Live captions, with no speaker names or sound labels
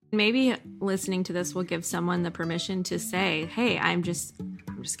Maybe listening to this will give someone the permission to say, hey, I'm just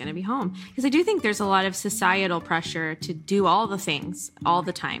going to be home. Because I do think there's a lot of societal pressure to do all the things all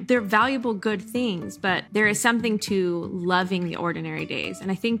the time. They're valuable, good things, but there is something to loving the ordinary days. And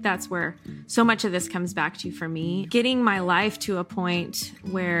I think that's where so much of this comes back to for me. Getting my life to a point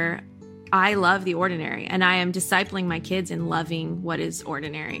where I love the ordinary, and I am discipling my kids in loving what is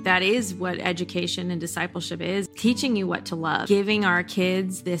ordinary. That is what education and discipleship is, teaching you what to love, giving our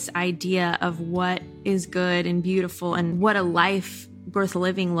kids this idea of what is good and beautiful and what a life worth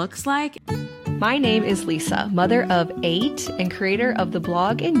living looks like. My name is Lisa, mother of 8 and creator of the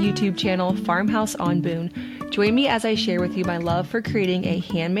blog and YouTube channel Farmhouse on Boone. Join me as I share with you my love for creating a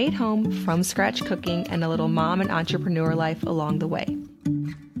handmade home from scratch cooking and a little mom and entrepreneur life along the way.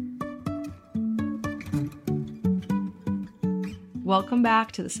 Welcome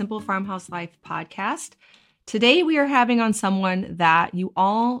back to the Simple Farmhouse Life podcast. Today we are having on someone that you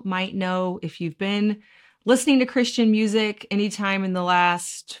all might know if you've been listening to Christian music anytime in the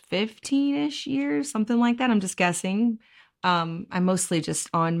last 15-ish years, something like that. I'm just guessing. I'm mostly just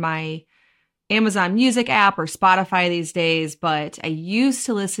on my Amazon Music app or Spotify these days, but I used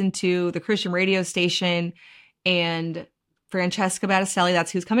to listen to the Christian radio station, and Francesca Battistelli,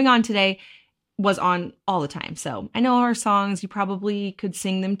 that's who's coming on today, was on all the time. So I know her songs. You probably could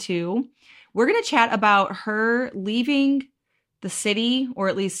sing them too. We're going to chat about her leaving the city, or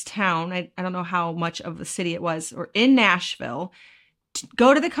at least town. I don't know how much of the city it was, or in Nashville, to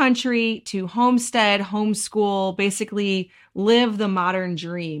go to the country, to homestead, homeschool, basically live the modern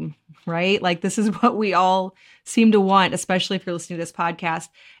dream, right? Like this is what we all seem to want, especially if you're listening to this podcast,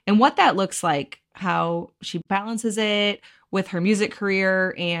 and what that looks like, how she balances it with her music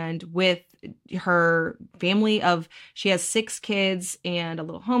career and with her family of, she has 6 kids and a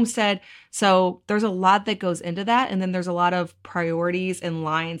little homestead. So there's a lot that goes into that. And then there's a lot of priorities and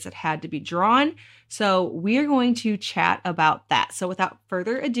lines that had to be drawn. So we're going to chat about that. So without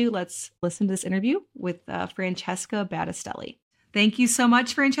further ado, let's listen to this interview with Francesca Battistelli. Thank you so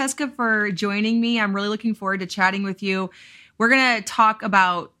much, Francesca, for joining me. I'm really looking forward to chatting with you. We're going to talk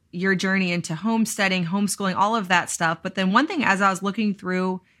about your journey into homesteading, homeschooling, all of that stuff. But then one thing, as I was looking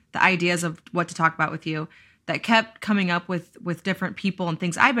through the ideas of what to talk about with you, that kept coming up with different people and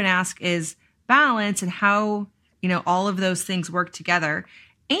things I've been asked is balance and how, all of those things work together.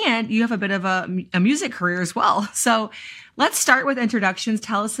 And you have a bit of a music career as well. So let's start with introductions.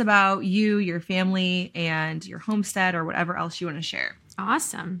 Tell us about you, your family, and your homestead, or whatever else you want to share.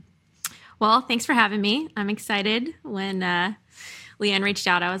 Awesome. Well, thanks for having me. I'm excited. When Leanne reached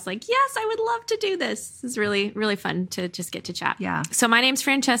out, I was like, yes, I would love to do this. This is really, really fun to just get to chat. Yeah. So my name's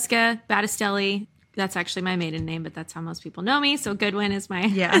Francesca Battistelli. That's actually my maiden name, but that's how most people know me. So Goodwin is my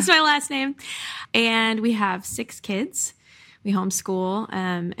last name. And we have 6 kids. We homeschool,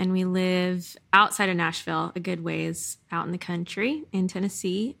 and we live outside of Nashville, a good ways out in the country in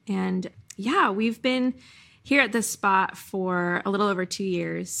Tennessee. And yeah, we've been here at this spot for a little over 2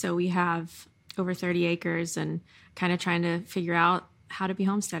 years. So we have over 30 acres and kind of trying to figure out how to be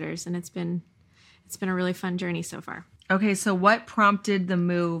homesteaders. And it's been a really fun journey so far. Okay. So what prompted the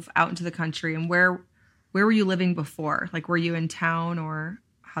move out into the country, and where were you living before? Like, were you in town, or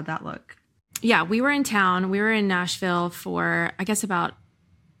how'd that look? Yeah, we were in town. We were in Nashville for, I guess, about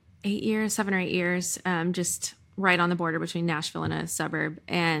 7 or 8 years, just right on the border between Nashville and a suburb.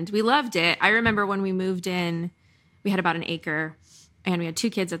 And we loved it. I remember when we moved in, we had about an acre, and we had 2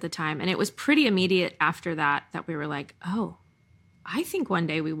 kids at the time. And it was pretty immediate after that we were like, oh, I think one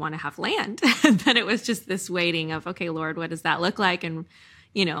day we want to have land. And then it was just this waiting of, okay, Lord, what does that look like? And,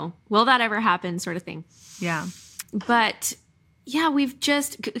 will that ever happen, sort of thing. Yeah. But yeah, we've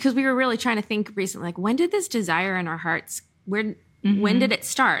just, because we were really trying to think recently, like, when did this desire in our hearts, when did it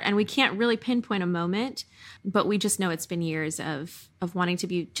start? And we can't really pinpoint a moment, but we just know it's been years of wanting to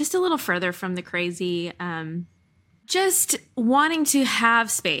be just a little further from the crazy, just wanting to have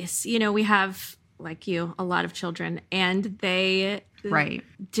space. We have, like you, a lot of children, and they, right,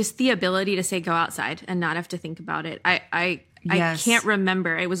 just the ability to say, go outside and not have to think about it. I Yes. can't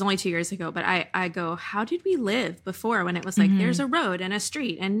remember. It was only 2 years ago, but I go, how did we live before, when it was like, there's a road and a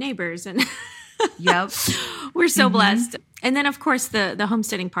street and neighbors, and yep, we're so blessed. And then of course the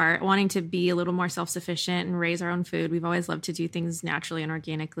homesteading part, wanting to be a little more self-sufficient and raise our own food. We've always loved to do things naturally and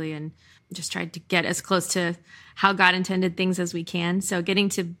organically, and just tried to get as close to how God intended things as we can. So getting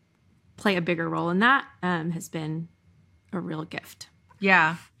to play a bigger role in that has been a real gift.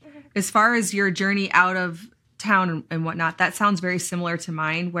 Yeah. As far as your journey out of town and whatnot, that sounds very similar to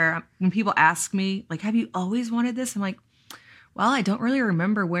mine, where when people ask me, like, have you always wanted this? I'm like, well, I don't really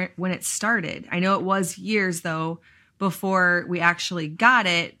remember when it started. I know it was years, though, before we actually got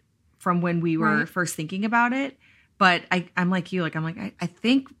it. from when we were Right. first thinking about it. But I'm like you, I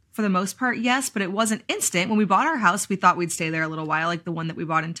think for the most part, yes, but it wasn't instant. When we bought our house, we thought we'd stay there a little while, like the one that we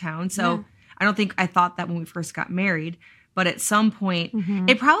bought in town. So Yeah. I don't think I thought that when we first got married. But at some point, Mm-hmm.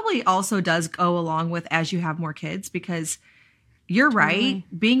 it probably also does go along with as you have more kids, because you're right,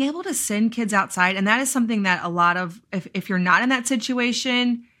 being able to send kids outside. And that is something that a lot of, if you're not in that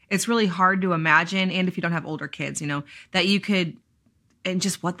situation, it's really hard to imagine. And if you don't have older kids, that you could, and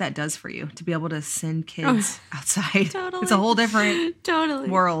just what that does for you to be able to send kids outside. Totally. It's a whole different Totally.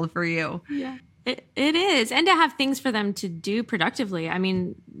 world for you. Yeah. It is. And to have things for them to do productively. I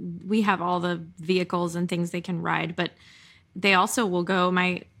mean, we have all the vehicles and things they can ride, but they also will go.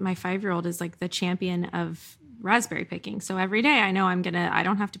 My 5-year-old is like the champion of raspberry picking. So every day I know I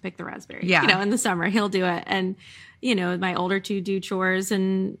don't have to pick the raspberry. Yeah. In the summer he'll do it. And, my older two do chores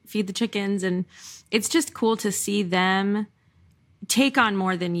and feed the chickens. And it's just cool to see them take on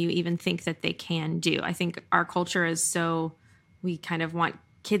more than you even think that they can do. I think our culture is we kind of want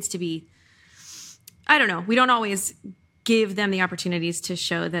kids to be, I don't know, we don't always give them the opportunities to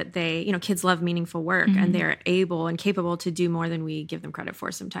show that they, kids love meaningful work and they're able and capable to do more than we give them credit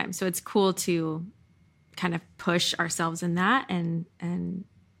for sometimes. So it's cool to kind of push ourselves in that and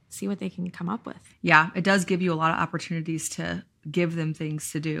see what they can come up with. Yeah, it does give you a lot of opportunities to give them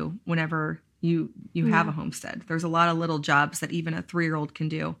things to do whenever you have a homestead. There's a lot of little jobs that even a 3-year-old can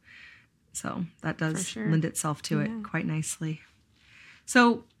do. So that does lend itself to it quite nicely.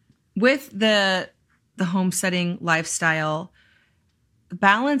 So with the homesteading lifestyle,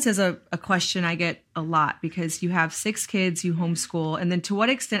 balance is a question I get a lot, because you have 6 kids, you homeschool, and then to what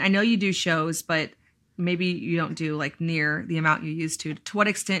extent, I know you do shows, but maybe you don't do like near the amount you used to. To what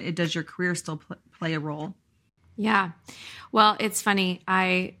extent does your career still play a role? Yeah. Well, it's funny.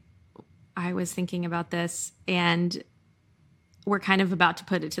 I was thinking about this, and we're kind of about to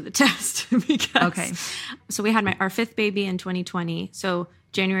put it to the test because so we had our 5th baby in 2020. So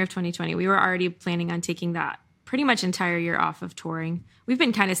January of 2020, we were already planning on taking that pretty much entire year off of touring. We've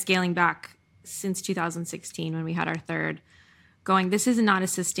been kind of scaling back since 2016 when we had our 3rd, going, this is not a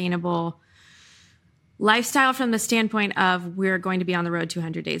sustainable lifestyle from the standpoint of we're going to be on the road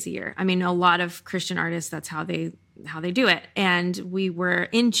 200 days a year. I mean, a lot of Christian artists, that's how they do it. And we were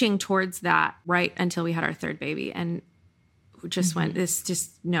inching towards that right until we had our 3rd baby. And we just went,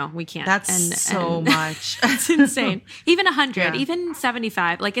 no, we can't. That's so much. It's insane. Even 100, even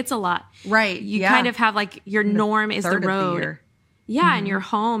 75, like it's a lot. Right. You kind of have like your norm is the road. Yeah. And your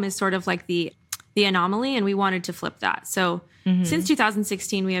home is sort of like the anomaly. And we wanted to flip that. So since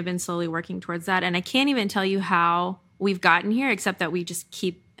 2016, we have been slowly working towards that. And I can't even tell you how we've gotten here, except that we just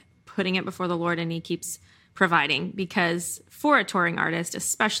keep putting it before the Lord and he keeps providing. Because for a touring artist,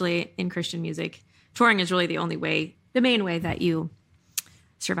 especially in Christian music, touring is really the main way that you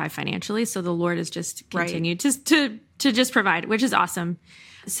survive financially. So the Lord has just continued to just provide, which is awesome.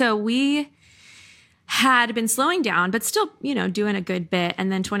 So we had been slowing down, but still, doing a good bit.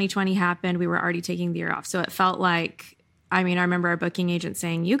 And then 2020 happened. We were already taking the year off. So it felt like, I remember our booking agent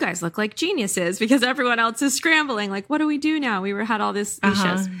saying, you guys look like geniuses because everyone else is scrambling. Like, what do we do now? We had all these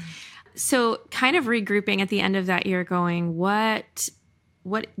shows. So kind of regrouping at the end of that year going,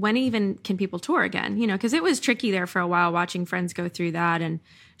 when even can people tour again? Because it was tricky there for a while watching friends go through that, and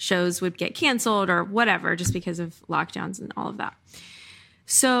shows would get canceled or whatever just because of lockdowns and all of that.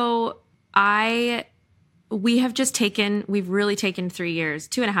 So we've really taken 3 years,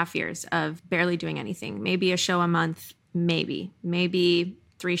 2.5 years of barely doing anything, maybe a show a month, maybe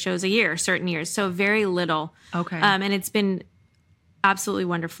 3 shows a year, certain years. So very little. Okay. And it's been absolutely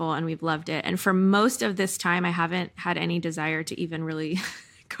wonderful and we've loved it. And for most of this time, I haven't had any desire to even really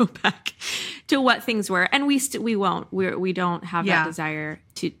go back to what things were. And we won't, we don't have that desire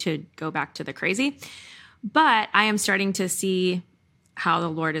to go back to the crazy, but I am starting to see how the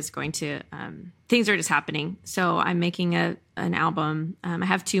Lord is going to, things are just happening. So I'm making an album. I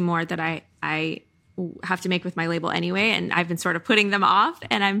have 2 more that I have to make with my label anyway. And I've been sort of putting them off,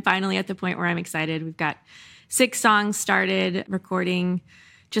 and I'm finally at the point where I'm excited. We've got 6 songs started recording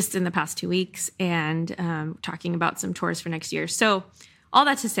just in the past 2 weeks, and talking about some tours for next year. So all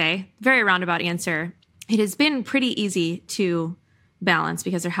that to say, very roundabout answer, it has been pretty easy to balance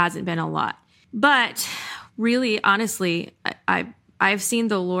because there hasn't been a lot. But really, honestly, I've seen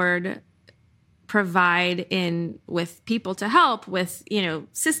the Lord provide with people to help with,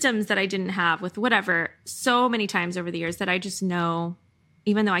 systems that I didn't have, with whatever, so many times over the years that I just know,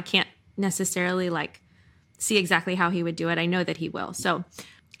 even though I can't necessarily see exactly how he would do it, I know that he will. So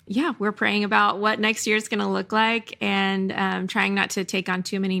yeah, we're praying about what next year is going to look like, and trying not to take on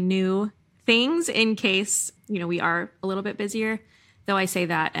too many new things in case, we are a little bit busier though I say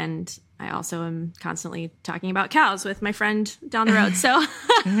that, and I also am constantly talking about cows with my friend down the road. So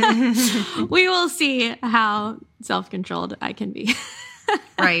we will see how self-controlled I can be.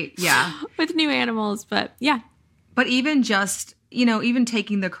 Right. Yeah. With new animals. But yeah. But even just, even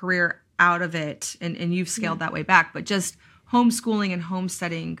taking the career out of it, and you've scaled that way back, but just homeschooling and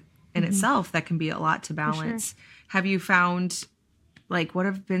homesteading in itself, that can be a lot to balance. Sure. Have you found, what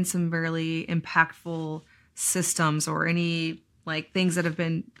have been some really impactful systems or any things that have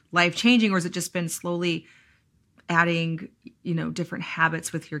been life-changing, or has it just been slowly adding, different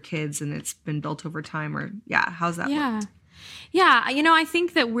habits with your kids and it's been built over time? Or how's that looked? Yeah. I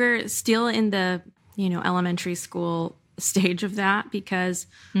think that we're still in the, elementary school stage of that, because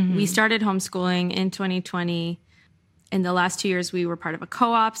we started homeschooling in 2020. In the last 2 years, we were part of a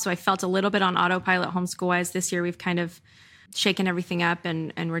co-op. So I felt a little bit on autopilot homeschool-wise. This year, we've kind of shaken everything up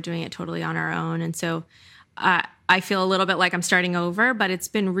and we're doing it totally on our own. And so I feel a little bit like I'm starting over, but it's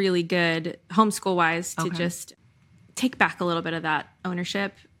been really good homeschool-wise to just take back a little bit of that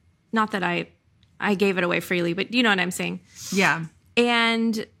ownership. Not that I gave it away freely, but you know what I'm saying? Yeah.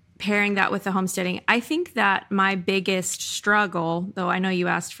 And pairing that with the homesteading, I think that my biggest struggle, though I know you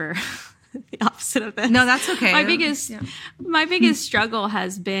asked for the opposite of this. No, that's okay. My biggest struggle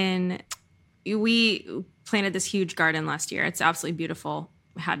has been, we planted this huge garden last year. It's absolutely beautiful.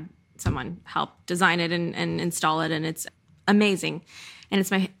 Had someone help design it and install it, and it's amazing. And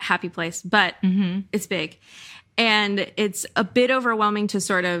it's my happy place, but it's big. And it's a bit overwhelming to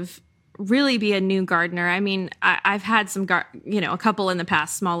sort of really be a new gardener. I mean, I've had some, a couple in the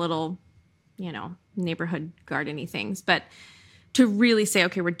past, small little, neighborhood garden-y things, but to really say,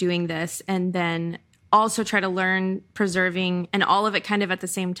 okay, we're doing this, and then also try to learn preserving and all of it kind of at the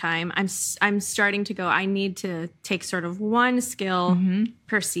same time. I'm starting to go, I need to take sort of one skill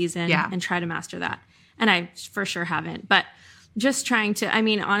per season and try to master that. And I for sure haven't, but just trying to,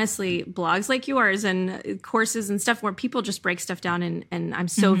 honestly, blogs like yours and courses and stuff where people just break stuff down and I'm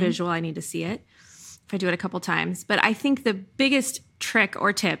so visual, I need to see it if I do it a couple times. But I think the biggest trick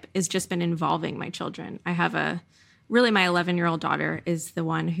or tip has just been involving my children. I have my 11-year-old daughter is the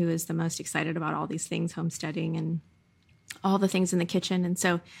one who is the most excited about all these things, homesteading and all the things in the kitchen. And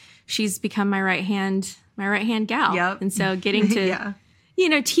so she's become my right hand gal. Yep. And so getting to,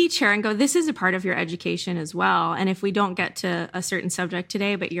 teach her and go, this is a part of your education as well. And if we don't get to a certain subject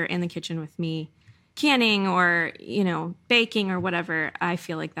today, but you're in the kitchen with me canning or, baking or whatever, I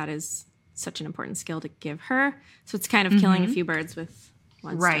feel like that is such an important skill to give her. So it's kind of killing a few birds with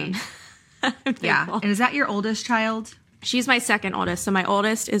one stone. Yeah. And is that your oldest child? She's my second oldest. So my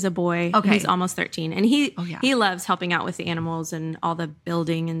oldest is a boy. Okay. He's almost 13. And he loves helping out with the animals and all the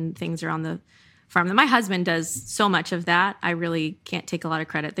building and things around the farm. My husband does so much of that. I really can't take a lot of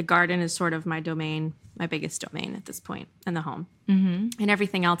credit. The garden is sort of my domain, my biggest domain at this point, and the home. And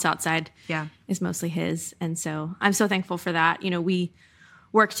everything else outside is mostly his. And so I'm so thankful for that. We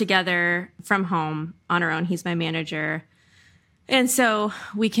work together from home on our own. He's my manager. And so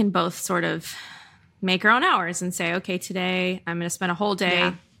we can both sort of make our own hours and say, okay, today I'm going to spend a whole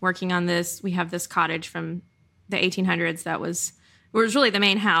day working on this. We have this cottage from the 1800s that was really the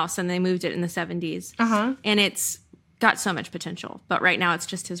main house, and they moved it in the 70s. And it's got so much potential. But right now it's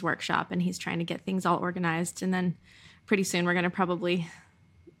just his workshop, and he's trying to get things all organized. And then pretty soon we're going to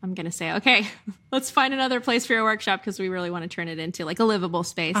I'm going to say, okay, let's find another place for your workshop because we really want to turn it into like a livable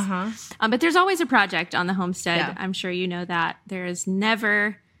space. But there's always a project on the homestead. Yeah. I'm sure you know that. There is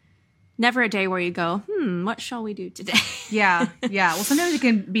never a day where you go, what shall we do today? Yeah. Well, sometimes it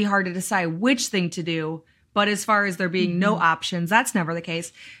can be hard to decide which thing to do. But as far as there being no options, that's never the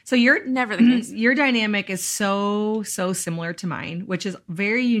case. So never the case. Your dynamic is so similar to mine, which is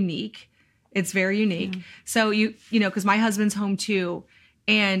very unique. It's very unique. So because my husband's home too.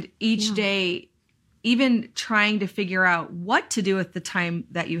 And each day, even trying to figure out what to do with the time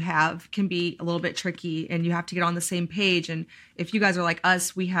that you have can be a little bit tricky, and you have to get on the same page. And if you guys are like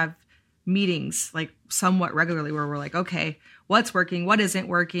us, we have meetings like somewhat regularly where we're like, okay, what's working, what isn't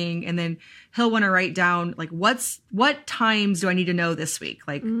working? And then he'll want to write down like, what times do I need to know this week?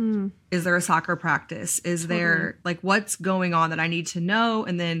 Like, is there a soccer practice? Is there like, what's going on that I need to know?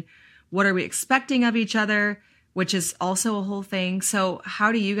 And then what are we expecting of each other? Which is also a whole thing. So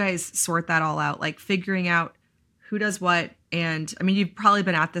how do you guys sort that all out? Like figuring out who does what? And I mean, you've probably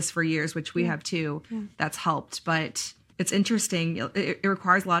been at this for years, which we have too. That's helped, but it's interesting. It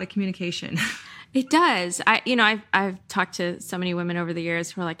requires a lot of communication. It does. I've talked to so many women over the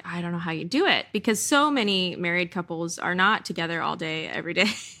years who are like, I don't know how you do it, because so many married couples are not together all day, every day.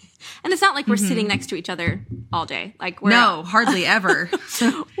 And it's not like we're sitting next to each other all day. Like no, hardly ever.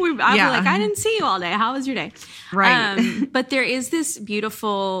 I'll be like, I didn't see you all day. How was your day? Right. But there is this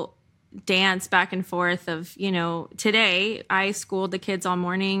beautiful dance back and forth of, today I schooled the kids all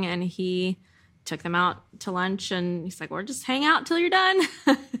morning and he took them out to lunch and he's like, well, just hang out till you're done.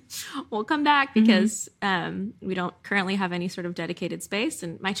 We'll come back because we don't currently have any sort of dedicated space.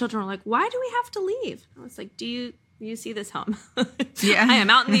 And my children were like, why do we have to leave? I was like, do you see this home? Yeah. I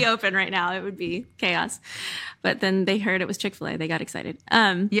am out in the open right now. It would be chaos. But then they heard it was Chick-fil-A. They got excited.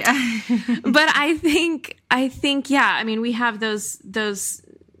 Yeah. But I think, yeah, I mean, we have those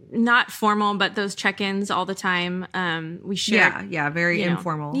not formal, but those check-ins all the time. We share. Yeah. Very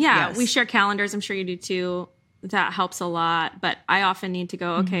informal. Yeah. Yes. We share calendars. I'm sure you do too. That helps a lot. But I often need to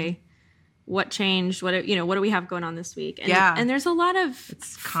go, okay, what changed? What do we have going on this week? And, and there's a lot of...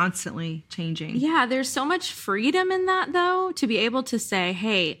 It's constantly changing. Yeah. There's so much freedom in that though, to be able to say,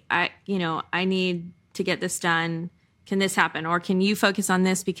 hey, I need to get this done. Can this happen? Or can you focus on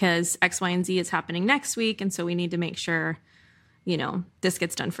this because X, Y, and Z is happening next week. And so we need to make sure this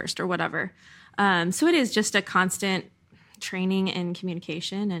gets done first or whatever. So it is just a constant training in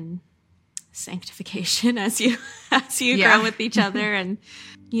communication and sanctification as you grow with each other and,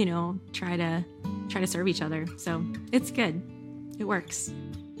 try to serve each other. So it's good. It works.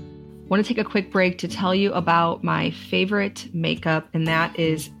 I want to take a quick break to tell you about my favorite makeup, and that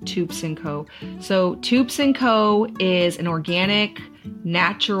is Toups & Co. So Toups & Co. is an organic,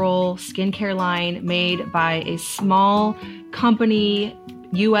 natural skincare line made by a small company,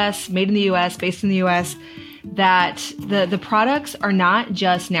 made in the US, based in the US, that the products are not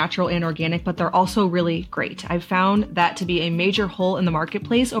just natural and organic, but they're also really great. I've found that to be a major hole in the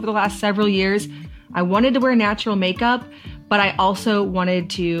marketplace over the last several years. I wanted to wear natural makeup, but I also wanted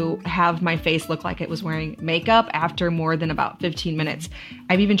to have my face look like it was wearing makeup after more than about 15 minutes.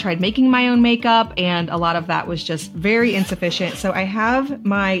 I've even tried making my own makeup, and a lot of that was just very insufficient. So I have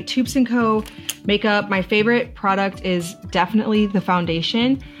my Toups & Co. makeup. My favorite product is definitely the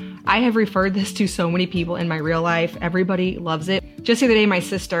foundation. I have referred this to so many people in my real life. Everybody loves it. Just the other day,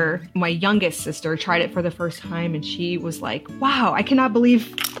 my youngest sister, tried it for the first time, and she was like, wow, I cannot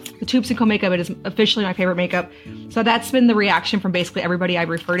believe the Toups & Co. makeup. It is officially my favorite makeup. So that's been the reaction from basically everybody I've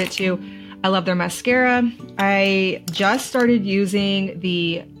referred it to. I love their mascara. I just started using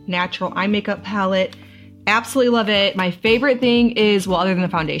the natural eye makeup palette. Absolutely love it. My favorite thing is, well, other than the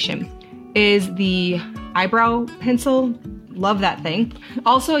foundation, is the eyebrow pencil. Love that thing.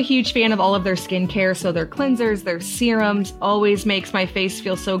 Also a huge fan of all of their skincare. So their cleansers, their serums always makes my face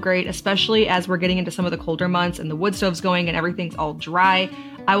feel so great, especially as we're getting into some of the colder months and the wood stove's going and everything's all dry.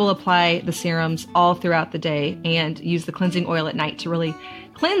 I will apply the serums all throughout the day and use the cleansing oil at night to really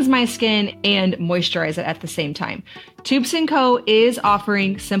cleanse my skin and moisturize it at the same time. Toups & Co. is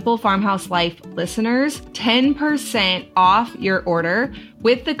offering Simple Farmhouse Life listeners 10% off your order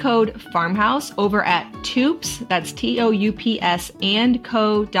with the code FARMHOUSE over at Toups, that's TOUPS, and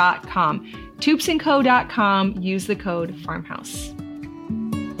co.com. Toupsandco.com, use the code FARMHOUSE.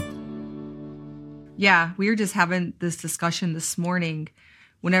 Yeah, we were just having this discussion this morning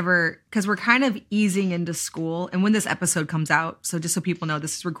because we're kind of easing into school. And when this episode comes out, so just so people know,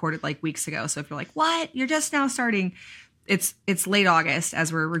 this is recorded like weeks ago. So if you're like, what? You're just now starting. It's late August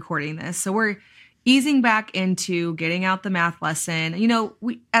as we're recording this. So we're easing back into getting out the math lesson.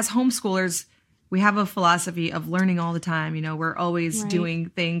 We, as homeschoolers, we have a philosophy of learning all the time. We're always doing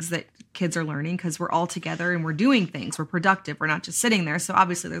things that kids are learning because we're all together and we're doing things. We're productive. We're not just sitting there. So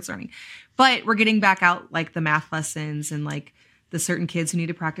obviously there's learning. But we're getting back out like the math lessons and like the certain kids who need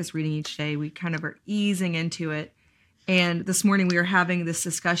to practice reading each day. We kind of are easing into it. And this morning we were having this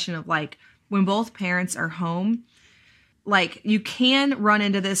discussion of like when both parents are home, like you can run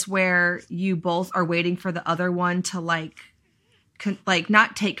into this where you both are waiting for the other one to like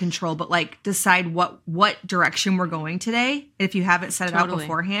not take control, but like decide what direction we're going today if you haven't set it out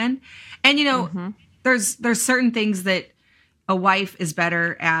beforehand. And there's certain things that a wife is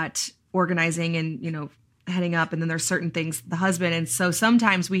better at organizing and heading up, and then there's certain things the husband. And so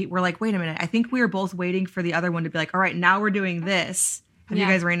sometimes we're like, wait a minute, I think we are both waiting for the other one to be like, all right, now we're doing this. Have you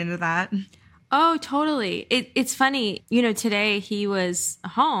guys ran into that? Oh, totally. It's funny. Today he was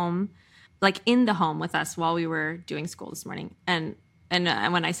home, like in the home with us while we were doing school this morning. And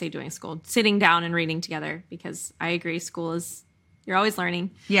when I say doing school, sitting down and reading together, because I agree, school is, you're always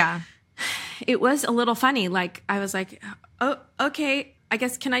learning. Yeah. It was a little funny. Like I was like, oh, okay, I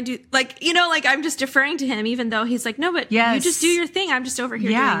guess, can I do I'm just deferring to him, even though he's like, no, but you just do your thing. I'm just over here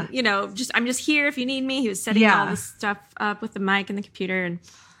doing, I'm just here if you need me. He was setting all this stuff up with the mic and the computer. And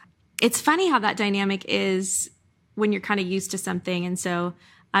it's funny how that dynamic is when you're kind of used to something. And so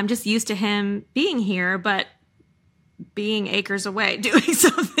I'm just used to him being here, but being acres away doing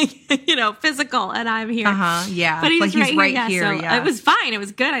something, physical, and I'm here. Yeah. But he's right here. here. So Yeah. it was fine. It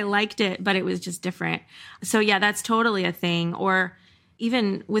was good. I liked it, but it was just different. So yeah, that's totally a thing. Or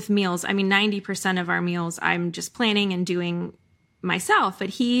even with meals, 90% of our meals I'm just planning and doing myself, but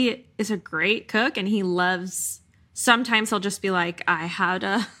he is a great cook and he loves, sometimes he'll just be like, I had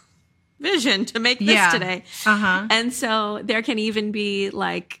a vision to make this today. And so there can even be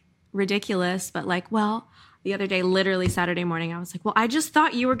like ridiculous, but like, well, the other day, literally Saturday morning, I was like, well, I just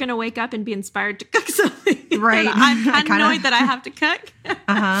thought you were going to wake up and be inspired to cook something. Right. I'm annoyed that I have to cook.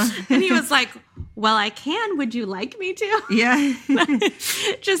 And he was like, well, I can. Would you like me to? Yeah.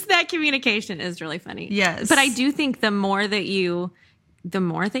 Just that communication is really funny. Yes. But I do think the more that you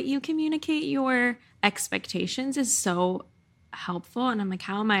communicate your expectations is so helpful. And I'm like,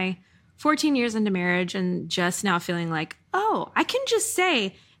 how am I 14 years into marriage and just now feeling like, oh, I can just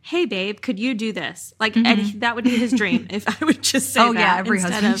say, hey, babe, could you do this? Like, and that would be his dream if I would just say that. Oh, yeah, every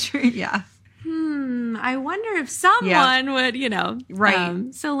husband's dream. Yeah. I wonder if someone would,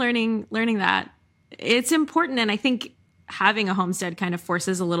 Right. So learning that. It's important. And I think having a homestead kind of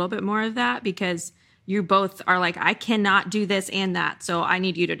forces a little bit more of that because you both are like, I cannot do this and that. So I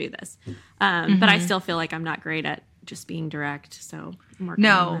need you to do this. But I still feel like I'm not great at just being direct. So I'm working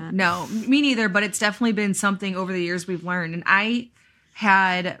on that. No, me neither. But it's definitely been something over the years we've learned. And I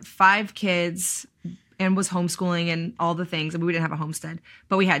had 5 kids and was homeschooling and all the things. We didn't have a homestead,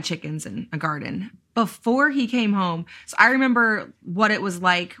 but we had chickens and a garden before he came home. So I remember what it was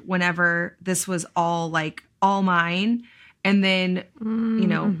like whenever this was all mine. And then,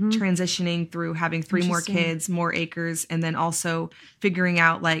 transitioning through having 3 more kids, more acres, and then also figuring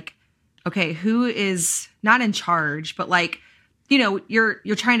out like, okay, who is not in charge, but like, you're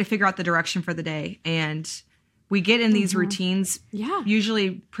trying to figure out the direction for the day. And we get in these routines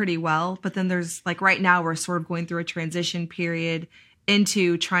usually pretty well, but then there's like right now we're sort of going through a transition period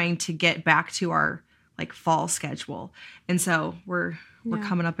into trying to get back to our like fall schedule. And so we're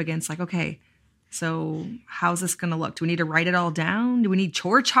coming up against like, okay, so how's this going to look? Do we need to write it all down? Do we need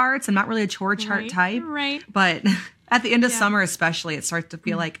chore charts? I'm not really a chore chart type. Right. But at the end of summer especially, it starts to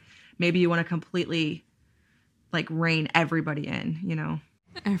feel like maybe you want to completely like rein everybody in,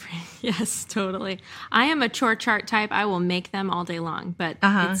 Yes, totally. I am a chore chart type. I will make them all day long, but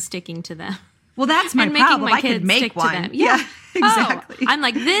it's sticking to them. Well, that's my problem. I could make one. Yeah, exactly. Oh, I'm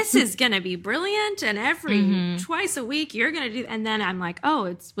like, this is going to be brilliant. And every twice a week you're going to do. And then I'm like, oh,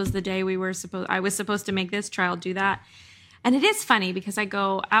 it was the day I was supposed to make this child do that. And it is funny because I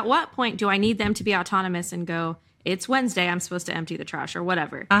go, at what point do I need them to be autonomous and go, it's Wednesday, I'm supposed to empty the trash or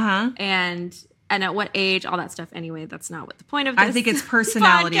whatever. And at what age, all that stuff. Anyway, that's not what the point of this I think it's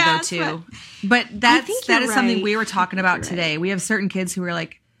personality podcast, though too. But that is something we were talking about today. We have certain kids who are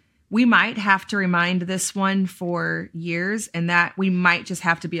like, we might have to remind this one for years and that we might just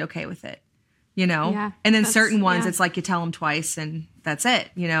have to be okay with it, Yeah, and then certain ones, it's like you tell them twice and that's it,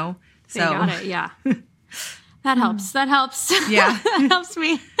 So they got it, yeah. That helps. Yeah. That helps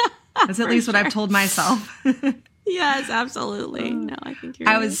me. That's at least what I've told myself. Yes, absolutely. No, I think you're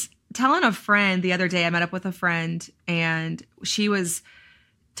I right. was telling a friend the other day, I met up with a friend and she was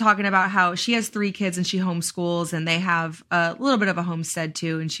talking about how she has 3 kids and she homeschools and they have a little bit of a homestead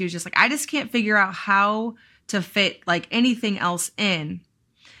too. And she was just like, I just can't figure out how to fit like anything else in.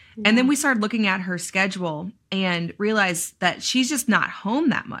 Yeah. And then we started looking at her schedule and realized that she's just not home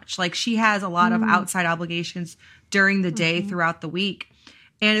that much. Like she has a lot of outside obligations during the day throughout the week.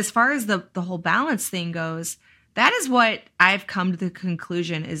 And as far as the whole balance thing goes, that is what I've come to the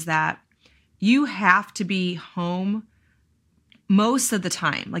conclusion is that you have to be home most of the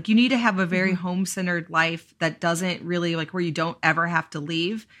time. Like you need to have a very home-centered life that doesn't really like where you don't ever have to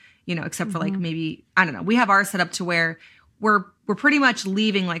leave, except for like maybe, I don't know. We have ours set up to where we're pretty much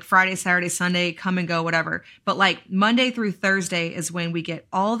leaving like Friday, Saturday, Sunday, come and go, whatever. But like Monday through Thursday is when we get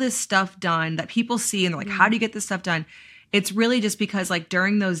all this stuff done that people see and they're like, how do you get this stuff done? It's really just because like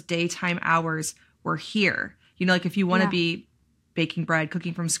during those daytime hours, we're here. Like if you want to be baking bread,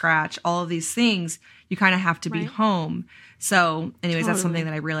 cooking from scratch, all of these things, you kind of have to be home. So anyways, that's something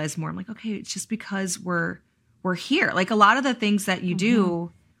that I realized more. I'm like, okay, it's just because we're here. Like a lot of the things that you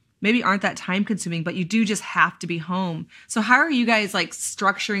do maybe aren't that time consuming, but you do just have to be home. So how are you guys like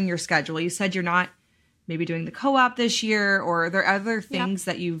structuring your schedule? You said you're not maybe doing the co-op this year, or are there other things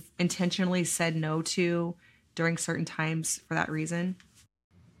that you've intentionally said no to during certain times for that reason?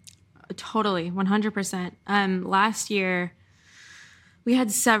 Totally, 100%. Last year, we had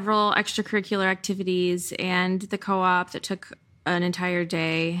several extracurricular activities and the co-op that took an entire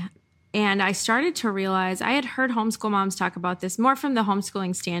day. And I started to realize, I had heard homeschool moms talk about this more from the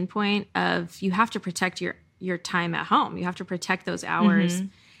homeschooling standpoint of you have to protect your time at home. You have to protect those hours.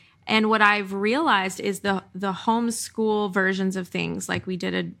 And what I've realized is the homeschool versions of things, like we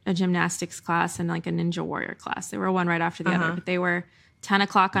did a gymnastics class and like a Ninja Warrior class. They were one right after the other, but they were 10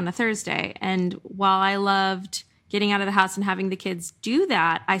 o'clock on a Thursday. And while I loved getting out of the house and having the kids do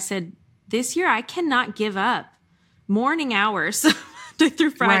that, I said, this year I cannot give up morning hours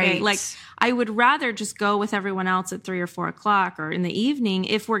through Friday. Right. Like I would rather just go with everyone else at 3 or 4 o'clock or in the evening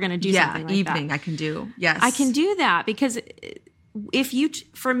if we're going to do something like evening that. I can do. Yes. I can do that because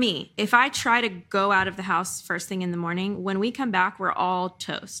for me, if I try to go out of the house first thing in the morning, when we come back, we're all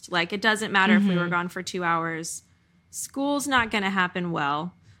toast. Like it doesn't matter if we were gone for 2 hours. School's not going to happen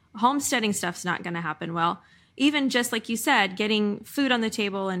well. Homesteading stuff's not going to happen well. Even just like you said, getting food on the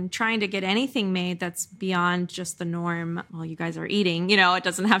table and trying to get anything made that's beyond just the norm. Well, you guys are eating, it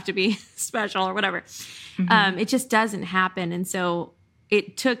doesn't have to be special or whatever. It just doesn't happen. And so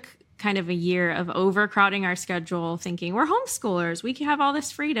it took kind of a year of overcrowding our schedule, thinking we're homeschoolers, we can have all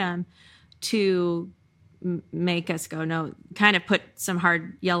this freedom, to make us go, no, kind of put some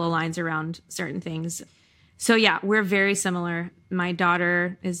hard yellow lines around certain things. So yeah, we're very similar. My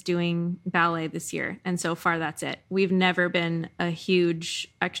daughter is doing ballet this year, and so far that's it. We've never been a huge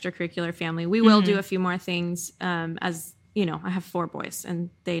extracurricular family. We will do a few more things, as you know, I have 4 boys, and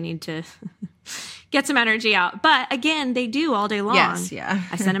they need to get some energy out. But again, they do all day long. Yes, yeah.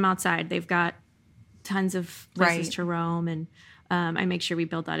 I send them outside. They've got tons of places to roam, and I make sure we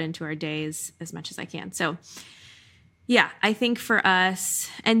build that into our days as much as I can. So yeah, I think for us,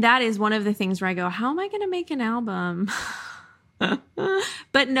 and that is one of the things where I go, how am I going to make an album?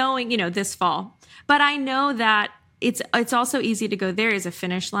 But knowing, this fall. But I know that it's also easy to go, there is a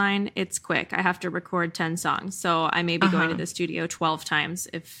finish line. It's quick. I have to record 10 songs. So I may be going to the studio 12 times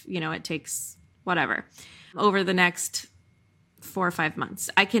if, it takes whatever over the next 4 or 5 months.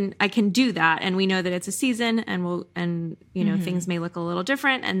 I can do that. And we know that it's a season and things may look a little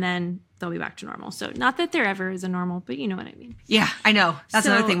different, and then they'll be back to normal. So not that there ever is a normal, but you know what I mean? Yeah, I know. That's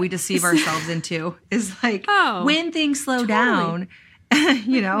another thing we deceive ourselves into is like when things slow down,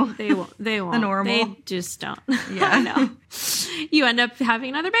 they won't. The normal. They just don't. Yeah. I know. You end up having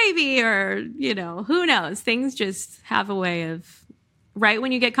another baby or, who knows? Things just have a way of, right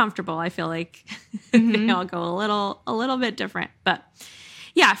when you get comfortable, I feel like they all go a little bit different. But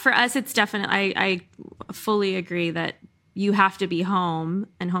yeah, for us, it's definitely, I fully agree that you have to be home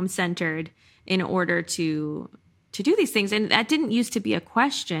and home centered in order to do these things. And that didn't used to be a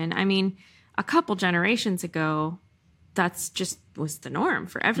question. I mean, a couple generations ago, that's just was the norm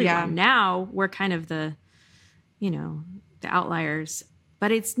for everyone. Yeah. Now we're kind of the the outliers,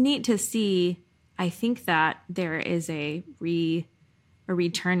 but it's neat to see. I think that there is a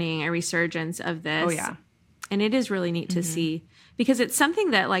resurgence of this. Oh yeah. And it is really neat to see, because it's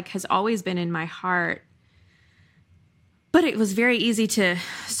something that like has always been in my heart. But it was very easy to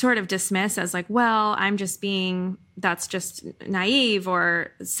sort of dismiss as like, well, that's just naive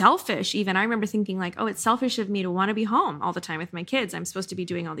or selfish even. I remember thinking like, oh, it's selfish of me to want to be home all the time with my kids. I'm supposed to be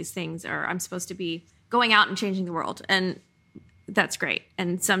doing all these things, or I'm supposed to be going out and changing the world. And that's great.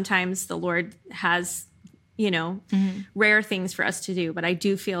 And sometimes the Lord has, rare things for us to do. But I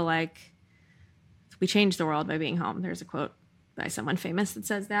do feel like we change the world by being home. There's a quote by someone famous that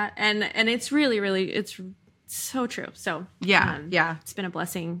says that. And it's really, really, it's so true. So yeah, it's been a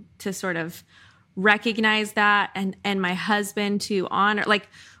blessing to sort of recognize that, and my husband to honor. Like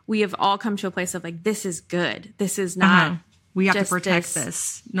we have all come to a place of like, this is good. This is not. We have to protect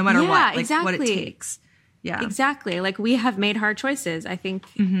this, no matter what. Like exactly. what it takes. Yeah, exactly. Like we have made hard choices. I think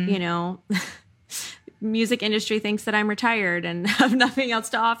music industry thinks that I'm retired and have nothing else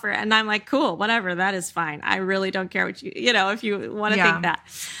to offer, and I'm like, cool, whatever. That is fine. I really don't care what if you want to think that.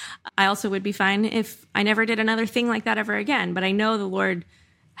 I also would be fine if I never did another thing like that ever again. But I know the Lord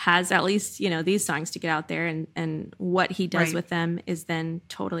has at least, these songs to get out there, and what he does with them is then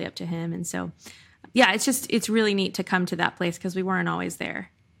totally up to him. And so, yeah, it's really neat to come to that place, because we weren't always there,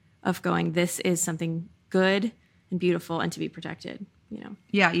 of going, this is something good and beautiful and to be protected,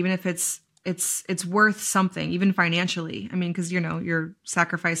 Yeah, even if it's worth something, even financially. I mean, because, you're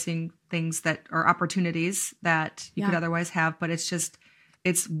sacrificing things that are opportunities that you could otherwise have, but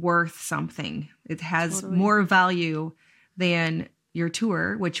it's worth something. It has more value than your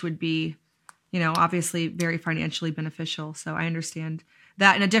tour, which would be, obviously very financially beneficial. So I understand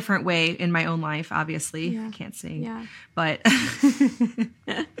that in a different way in my own life, obviously. Yeah. I can't sing, but you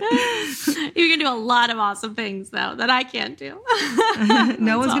can do a lot of awesome things though that I can't do.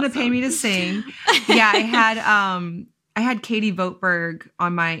 No one's going to pay me to sing. Yeah. I had, I had Katie Vogtberg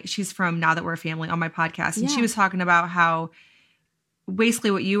she's from Now That We're a Family on my podcast. And she was talking about how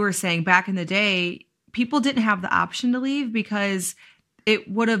basically what you were saying back in the day, people didn't have the option to leave because it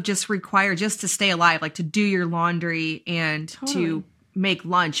would have just required just to stay alive, like to do your laundry and to make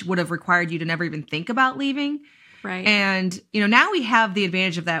lunch would have required you to never even think about leaving. Right. And, now we have the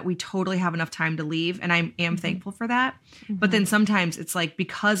advantage of that. We totally have enough time to leave. And I am thankful for that. But then sometimes it's like,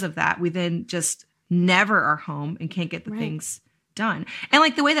 because of that, we then just never are home and can't get the things done. And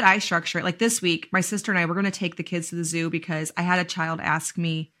like the way that I structure it, like this week, my sister and I were going to take the kids to the zoo because I had a child ask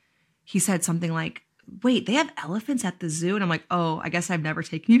me, he said something like, wait, they have elephants at the zoo? And I'm like, oh, I guess I've never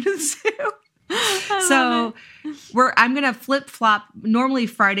taken you to the zoo. So I'm going to flip flop. Normally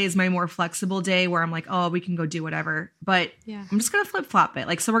Friday is my more flexible day where I'm like, oh, we can go do whatever. But I'm just going to flip flop it.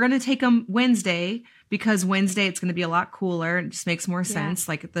 Like, so we're going to take them Wednesday because Wednesday it's going to be a lot cooler. It just makes more sense.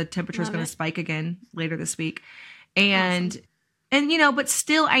 Like the temperature is going to spike again later this week. And, but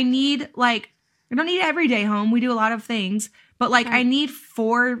still I don't need every day home. We do a lot of things, but I need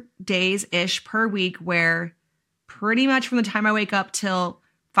 4 days-ish per week where pretty much from the time I wake up till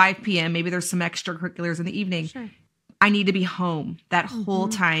 5 p.m., maybe there's some extracurriculars in the evening. Sure. I need to be home that whole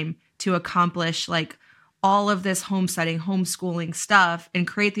time to accomplish all of this homesteading, homeschooling stuff and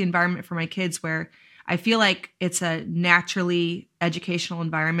create the environment for my kids where I feel like it's a naturally educational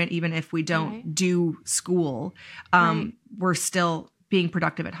environment. Even if we don't do school, we're still being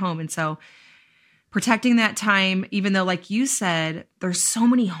productive at home. And so protecting that time, even though, like you said, there's so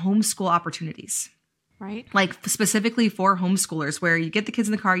many homeschool opportunities. Right. Like specifically for homeschoolers where you get the kids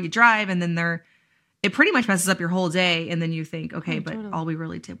in the car, you drive, and then it pretty much messes up your whole day. And then you think, okay, but all we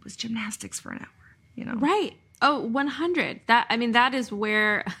really did was gymnastics for an hour, Right. Oh, 100. That is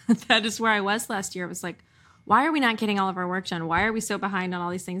where I was last year. It was like, why are we not getting all of our work done? Why are we so behind on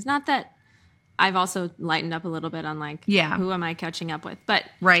all these things? Not that I've also lightened up a little bit on who am I catching up with? But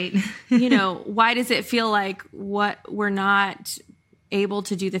right. Why does it feel like we're not able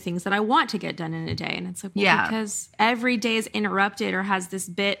to do the things that I want to get done in a day? And it's like, because every day is interrupted or has this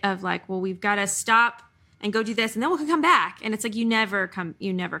bit of we've got to stop and go do this and then we'll come back. And it's like, you never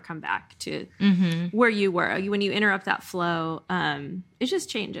come back to where you were. When you interrupt that flow, it just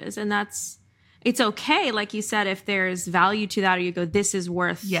changes. And it's okay. Like you said, if there's value to that, or you go, this is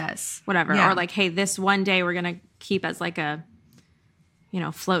worth whatever. Yeah. Or hey, this one day we're going to keep as a,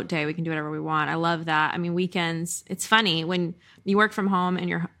 float day. We can do whatever we want. I love that. Weekends, it's funny when you work from home and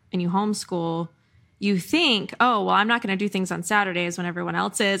you homeschool, you think, oh, well, I'm not going to do things on Saturdays when everyone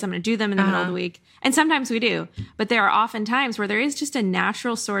else is. I'm going to do them in the middle of the week. And sometimes we do. But there are often times where there is just a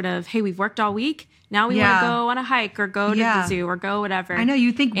natural sort of, hey, we've worked all week. Now we want to go on a hike or go to the zoo or go whatever. I know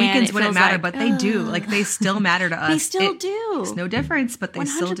you think weekends wouldn't matter, but they do. They still matter to us. They still do. It's no difference, but they 100%.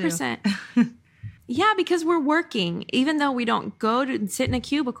 Still do. Yeah, because we're working, even though we don't go to sit in a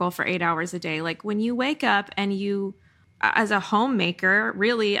cubicle for 8 hours a day. When you wake up and you, as a homemaker,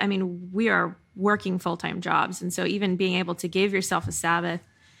 really, we are working full-time jobs. And so even being able to give yourself a Sabbath,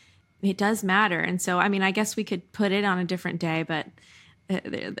 it does matter. And so, I guess we could put it on a different day, but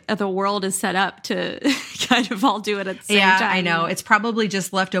the world is set up to kind of all do it at the same time. Yeah, I know. It's probably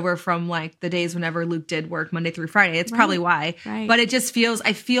just left over from the days whenever Luke did work Monday through Friday. It's probably why. Right. But it just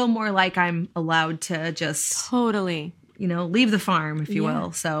I feel more like I'm allowed to just totally, leave the farm, if you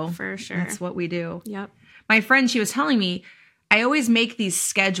will. So for sure, that's what we do. Yep. My friend, she was telling me, I always make these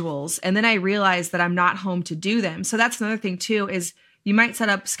schedules and then I realize that I'm not home to do them. So that's another thing too, is you might set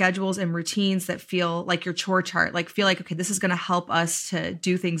up schedules and routines that feel like your chore chart, feel like, okay, this is going to help us to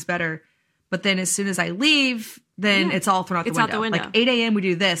do things better. But then as soon as I leave, then it's all thrown out the window. Out the window. 8 a.m. we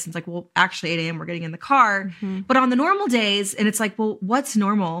do this. And it's well, actually 8 a.m. we're getting in the car. Mm-hmm. But on the normal days, and it's well, what's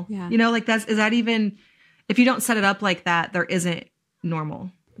normal? Yeah. Is that even, if you don't set it up like that, there isn't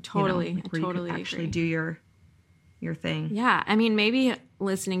normal. Totally. Where totally you can actually agree. do your thing. Yeah. Maybe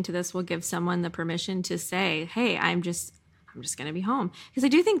listening to this will give someone the permission to say, hey, I'm just going to be home. Because I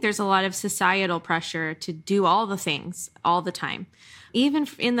do think there's a lot of societal pressure to do all the things all the time. Even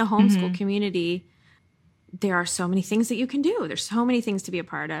in the homeschool community, there are so many things that you can do. There's so many things to be a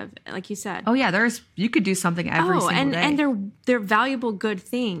part of, like you said. Oh yeah, you could do something every single day. And they're valuable, good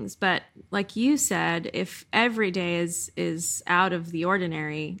things. But like you said, if every day is out of the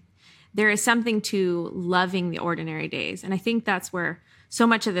ordinary, there is something to loving the ordinary days. And I think that's where so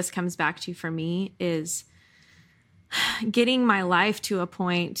much of this comes back to for me, is getting my life to a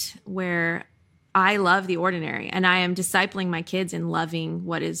point where I love the ordinary, and I am discipling my kids in loving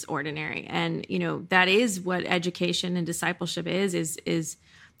what is ordinary. And, that is what education and discipleship is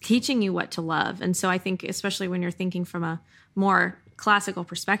teaching you what to love. And so I think, especially when you're thinking from a more classical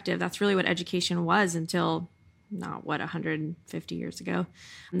perspective, that's really what education was until not 150 years ago.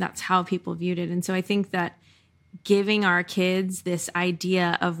 And that's how people viewed it. And so I think that giving our kids this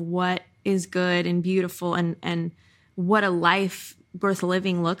idea of what is good and beautiful and what a life worth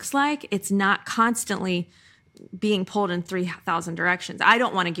living looks like, it's not constantly being pulled in 3,000 directions. I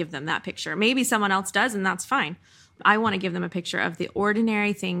don't want to give them that picture. Maybe someone else does, and that's fine. I want to give them a picture of the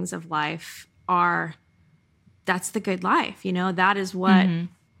ordinary things of life that's the good life. That is what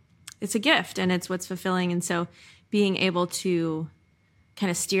it's a gift, and it's what's fulfilling. And so being able to kind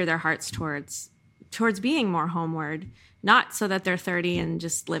of steer their hearts towards being more homeward, not so that they're 30 and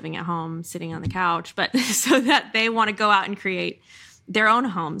just living at home, sitting on the couch, but so that they want to go out and create their own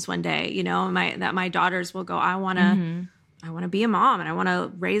homes one day, that my daughters will go, I want to be a mom, and I want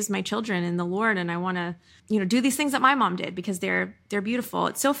to raise my children in the Lord, and I want to, do these things that my mom did because they're beautiful.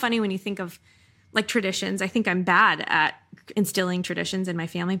 It's so funny when you think of like traditions. I think I'm bad at instilling traditions in my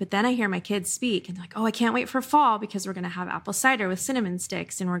family, but then I hear my kids speak and they're like, oh, I can't wait for fall because we're going to have apple cider with cinnamon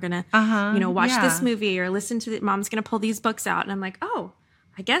sticks, and we're going to, watch this movie or listen to mom's going to pull these books out. And I'm like, oh,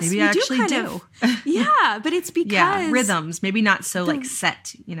 I guess maybe we I actually do. Yeah, but it's because rhythms, maybe not so like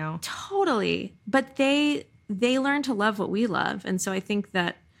set, Totally. But they learn to love what we love. And so I think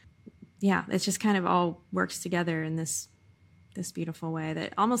that, it's just kind of all works together in this beautiful way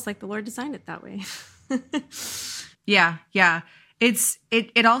that almost like the Lord designed it that way. Yeah.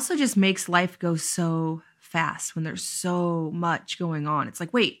 It also just makes life go so fast when there's so much going on. It's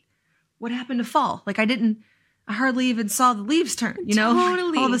like, wait, what happened to fall? Like I hardly even saw the leaves turn,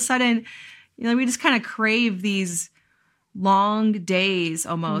 Totally. All of a sudden, we just kind of crave these long days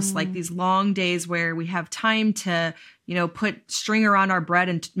almost, like these long days where we have time to, put string around our bread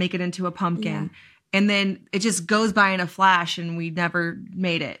and make it into a pumpkin. Yeah. And then it just goes by in a flash and we never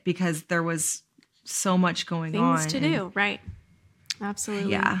made it because there was so much going on. Things to do, right.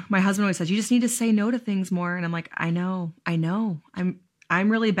 Absolutely. Yeah. My husband always says, you just need to say no to things more. And I'm like, I know. I'm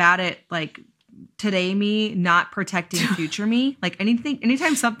really bad at like today me not protecting future me. Like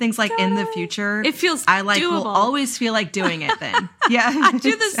anytime something's like in the future, it feels I like doable. will always feel like doing it then. Yeah. I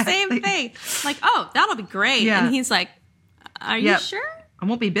do the same thing. Like, oh, that'll be great. Yeah. And he's like, are you sure? I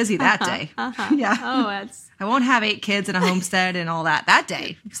won't be busy that day. Yeah. Oh, I won't have 8 kids and a homestead and all that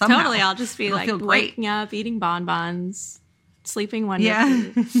day. Somehow. Totally. I'll just be like waking up, eating bonbons, sleeping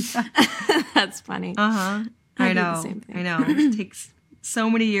wonderfully. Yeah. That's funny. I know. The same thing. I know. It takes so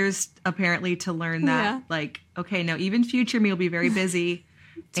many years apparently to learn that. Yeah. Like, okay, no, even future me will be very busy.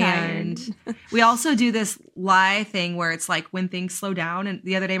 And we also do this lie thing where it's like when things slow down. And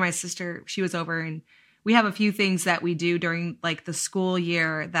the other day, my sister, she was over and we have a few things that we do during like the school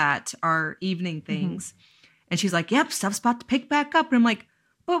year that are evening things. And she's like, yep, stuff's about to pick back up. And I'm like,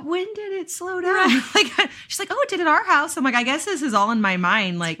 but when did it slow down? Right. Like, she's like, oh, it did at our house. I'm like, I guess this is all in my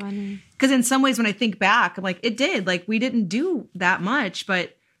mind. Like, because in some ways when I think back, I'm like, it did. Like, we didn't do that much.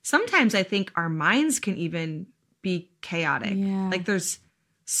 But sometimes I think our minds can even be chaotic. Yeah. Like, there's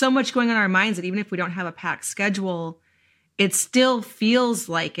so much going on in our minds that even if we don't have a packed schedule, it still feels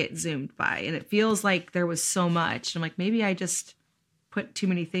like it zoomed by. And it feels like there was so much. I'm like, maybe I just put too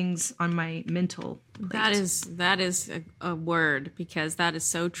many things on my mental plate. That is a word, because that is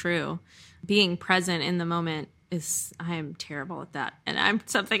so true. Being present in the moment I am terrible at that. And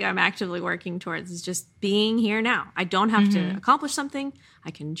something I'm actively working towards is just being here now. I don't have to accomplish something.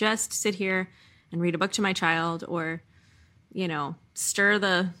 I can just sit here and read a book to my child, or, feed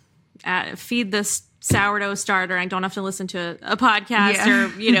the sourdough starter. I don't have to listen to a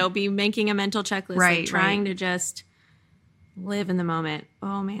podcast or, be making a mental checklist. Right, trying to just live in the moment.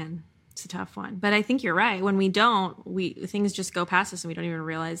 Oh man, it's a tough one. But I think you're right. When we don't, things just go past us and we don't even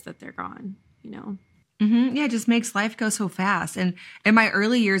realize that they're gone, Yeah, it just makes life go so fast. And in my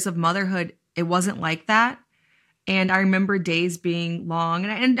early years of motherhood, it wasn't like that. And I remember days being long.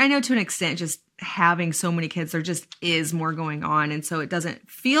 And I know to an extent, just having so many kids, there just is more going on. And so it doesn't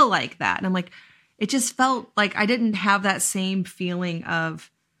feel like that. And I'm like, it just felt like I didn't have that same feeling of,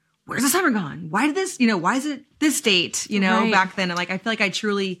 where's the summer gone? Why did this, why is it this date, Right. back then? And like, I feel like I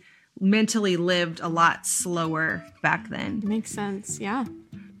truly mentally lived a lot slower back then. Makes sense. Yeah.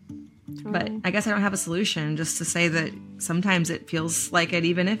 Totally. But I guess I don't have a solution, just to say that sometimes it feels like it,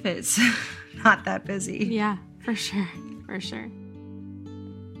 even if it's not that busy. Yeah, for sure. For sure.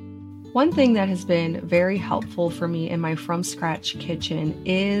 One thing that has been very helpful for me in my from scratch kitchen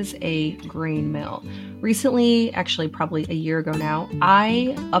is a grain mill. Recently, actually probably a year ago now,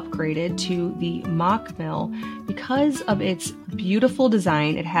 I upgraded to the mock mill because of its beautiful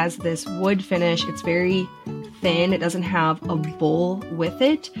design. It has this wood finish. It's very thin. It doesn't have a bowl with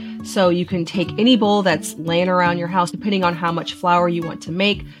it. So you can take any bowl that's laying around your house, depending on how much flour you want to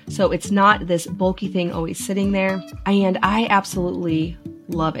make. So it's not this bulky thing always sitting there. And I absolutely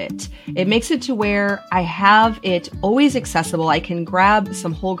love it. It makes it to where I have it always accessible. I can grab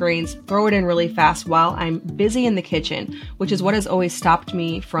some whole grains, throw it in really fast while I'm busy in the kitchen, which is what has always stopped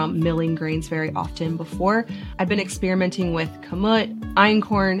me from milling grains very often before. I've been experimenting with kamut,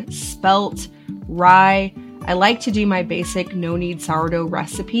 einkorn, spelt, rye. I like to do my basic no-knead sourdough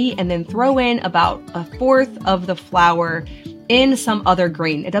recipe and then throw in about a fourth of the flour in some other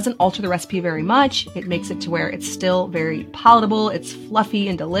grain. It doesn't alter the recipe very much. It makes it to where it's still very palatable, it's fluffy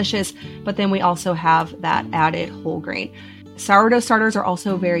and delicious, but then we also have that added whole grain. Sourdough starters are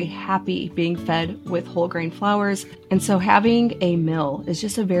also very happy being fed with whole grain flours, and so having a mill is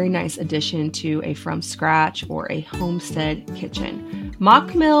just a very nice addition to a from scratch or a homestead kitchen.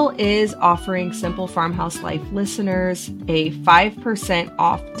 Mock Mill is offering Simple Farmhouse Life listeners a 5%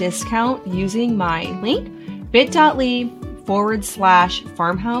 off discount using my link,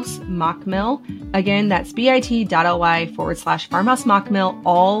 bit.ly/farmhouse mock mill. Again, that's bit.ly/farmhouse mock mill,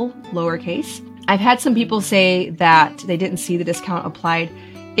 all lowercase. I've had some people say that they didn't see the discount applied.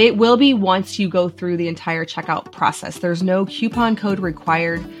 It will be once you go through the entire checkout process. There's no coupon code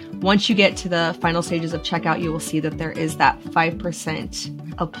required. Once you get to the final stages of checkout, you will see that there is that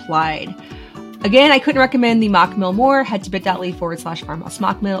 5% applied. Again, I couldn't recommend the mock mill more. Head to bit.ly/farmhouse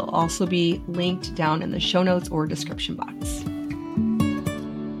mock mill. It'll also be linked down in the show notes or description box.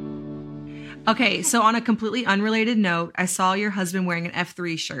 Okay, so on a completely unrelated note, I saw your husband wearing an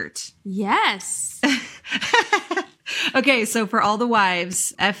F3 shirt. Yes. Okay, so for all the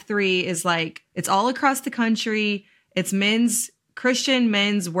wives, F3 is like, it's all across the country. It's Christian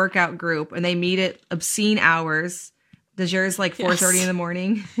men's workout group, and they meet at obscene hours. Does yours like 4:30 in the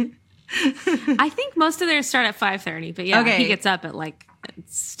morning? I think most of theirs start at 5:30, but yeah, okay. He gets up at like, I'm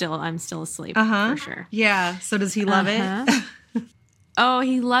still asleep for sure. Yeah, so does he love it? Oh,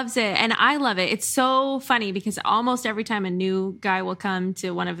 he loves it. And I love it. It's so funny because almost every time a new guy will come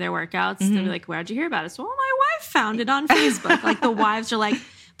to one of their workouts, they'll be like, where'd you hear about us? Well, my wife found it on Facebook. Like the wives are like,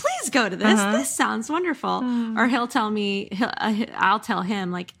 please go to this. This sounds wonderful. Or he'll tell me, I'll tell him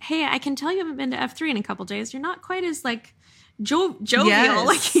like, hey, I can tell you haven't been to F3 in a couple days. You're not quite as like jovial. Yes.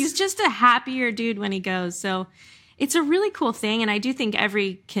 Like he's just a happier dude when he goes. So it's a really cool thing. And I do think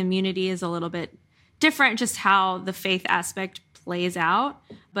every community is a little bit different, just how the faith aspect plays out,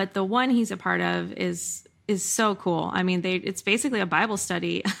 but the one he's a part of is so cool. I mean, it's basically a Bible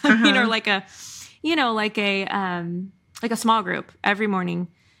study, or like a small group every morning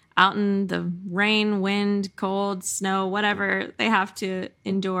out in the rain, wind, cold, snow, whatever they have to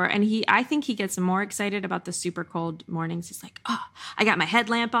endure. And I think he gets more excited about the super cold mornings. He's like, oh, I got my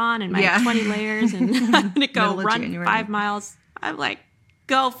headlamp on and my 20 layers and I'm going to go run January. 5 miles. I'm like,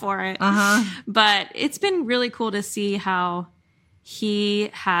 go for it. But it's been really cool to see how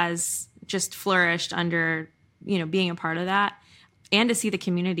he has just flourished under, being a part of that, and to see the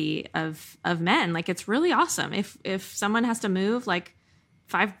community of men. Like, it's really awesome. If someone has to move, like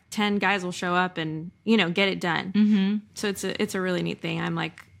 5-10 guys will show up and, get it done. So it's a really neat thing. I'm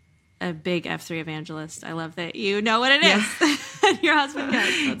like a big F3 evangelist. I love that you know what it is. Your husband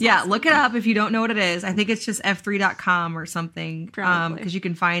does. That's awesome. Look it up if you don't know what it is. I think it's just f3.com or something. Because you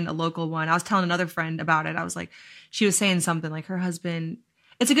can find a local one. I was telling another friend about it. I was like, she was saying something like her husband,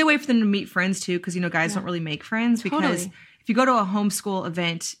 it's a good way for them to meet friends too, because guys don't really make friends. Because if you go to a homeschool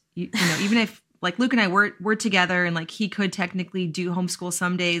event, even if like Luke and I we're together and like he could technically do homeschool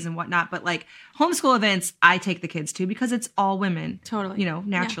some days and whatnot, but like homeschool events I take the kids to because it's all women. Totally.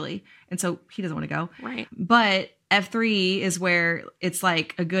 Naturally. And so he doesn't want to go. Right. But F3 is where it's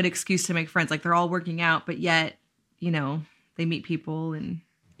like a good excuse to make friends. Like they're all working out, but yet, they meet people and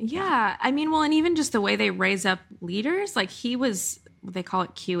yeah. I mean, well, and even just the way they raise up leaders, like he was, they call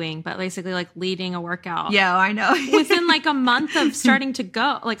it queuing, but basically like leading a workout. Yeah, I know. Within like a month of starting to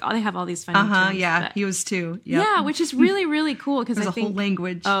go, like they have all these funny terms. Yeah, but, he was too. Yep. Yeah, which is really, really cool because there's a whole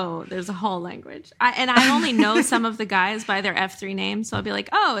language. Oh, there's a whole language. I only know some of the guys by their F3 names, so I'll be like,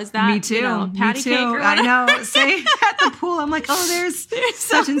 oh, is that me too? Patty me too. Cake or whatever? I know. Say at the pool, I'm like, oh, there's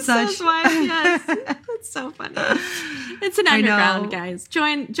such and such. Yes, it's so funny. It's an underground, guys.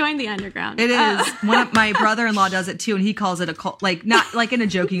 Join the underground. It is. One of my brother-in-law does it too, and he calls it a cult. Like not like in a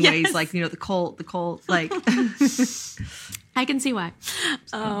joking way. He's like, the cult. Like, I can see why.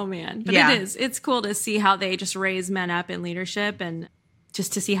 Oh man, but it's cool to see how they just raise men up in leadership and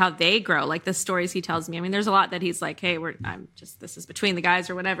just to see how they grow. Like the stories he tells me. I mean, there's a lot that he's like, hey, this is between the guys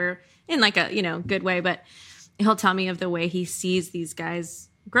or whatever in like a good way, but he'll tell me of the way he sees these guys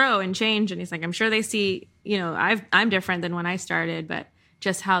grow and change, and he's like, I'm sure they see, I'm different than when I started, but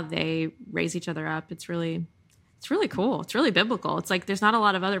just how they raise each other up. It's really cool. It's really biblical. It's like there's not a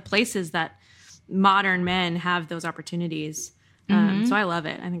lot of other places that modern men have those opportunities. So I love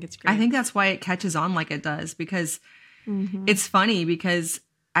it. I think it's great. I think that's why it catches on like it does, because it's funny, because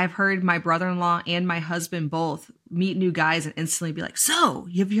I've heard my brother-in-law and my husband both meet new guys and instantly be like, so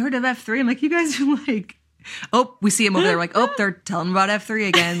have you heard of F3? I'm like, you guys are like, oh, we see him over there. Like, oh, they're telling him about F3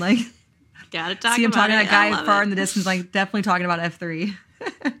 again. Like, gotta talk see him about talking to it. that guy far in the distance, like definitely talking about F3.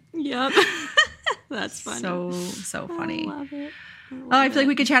 Yep. That's funny. So funny. I love it. I feel like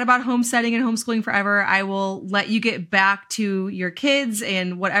we could chat about homesteading and homeschooling forever. I will let you get back to your kids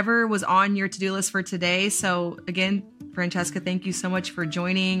and whatever was on your to-do list for today. So again, Francesca, thank you so much for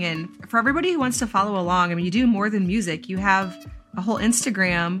joining. And for everybody who wants to follow along, I mean, you do more than music. You have a whole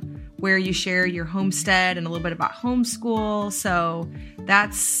Instagram where you share your homestead and a little bit about homeschool. So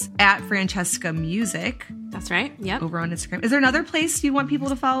that's at Francesca Music. That's right. Yep. Over on Instagram. Is there another place you want people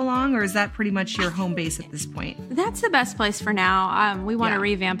to follow along, or is that pretty much your home base at this point? That's the best place for now. We want to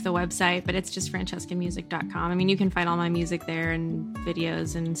revamp the website, but it's just francescamusic.com. I mean, you can find all my music there and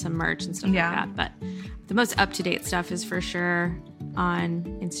videos and some merch and stuff like that. But the most up-to-date stuff is for sure on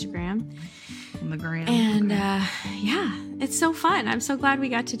Instagram. On the gram. And it's so fun. I'm so glad we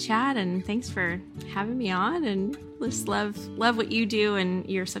got to chat, and thanks for having me on, and just love what you do, and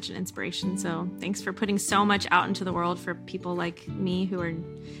you're such an inspiration. So thanks for putting so much out into the world for people like me who are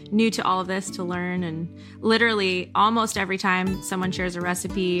new to all of this to learn. And literally almost every time someone shares a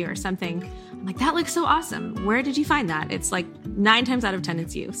recipe or something, I'm like, that looks so awesome. Where did you find that? It's like 9 times out of 10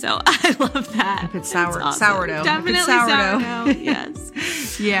 it's you. So I love that. If it's sourdough. Definitely if it's sourdough.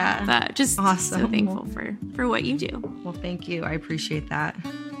 Yes. Yeah. But just awesome. So thankful for what you do. Well, thank you. I appreciate that.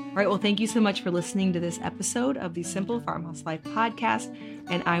 All right. Well, thank you so much for listening to this episode of the Simple Farmhouse Life podcast,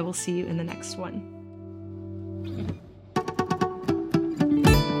 and I will see you in the next one.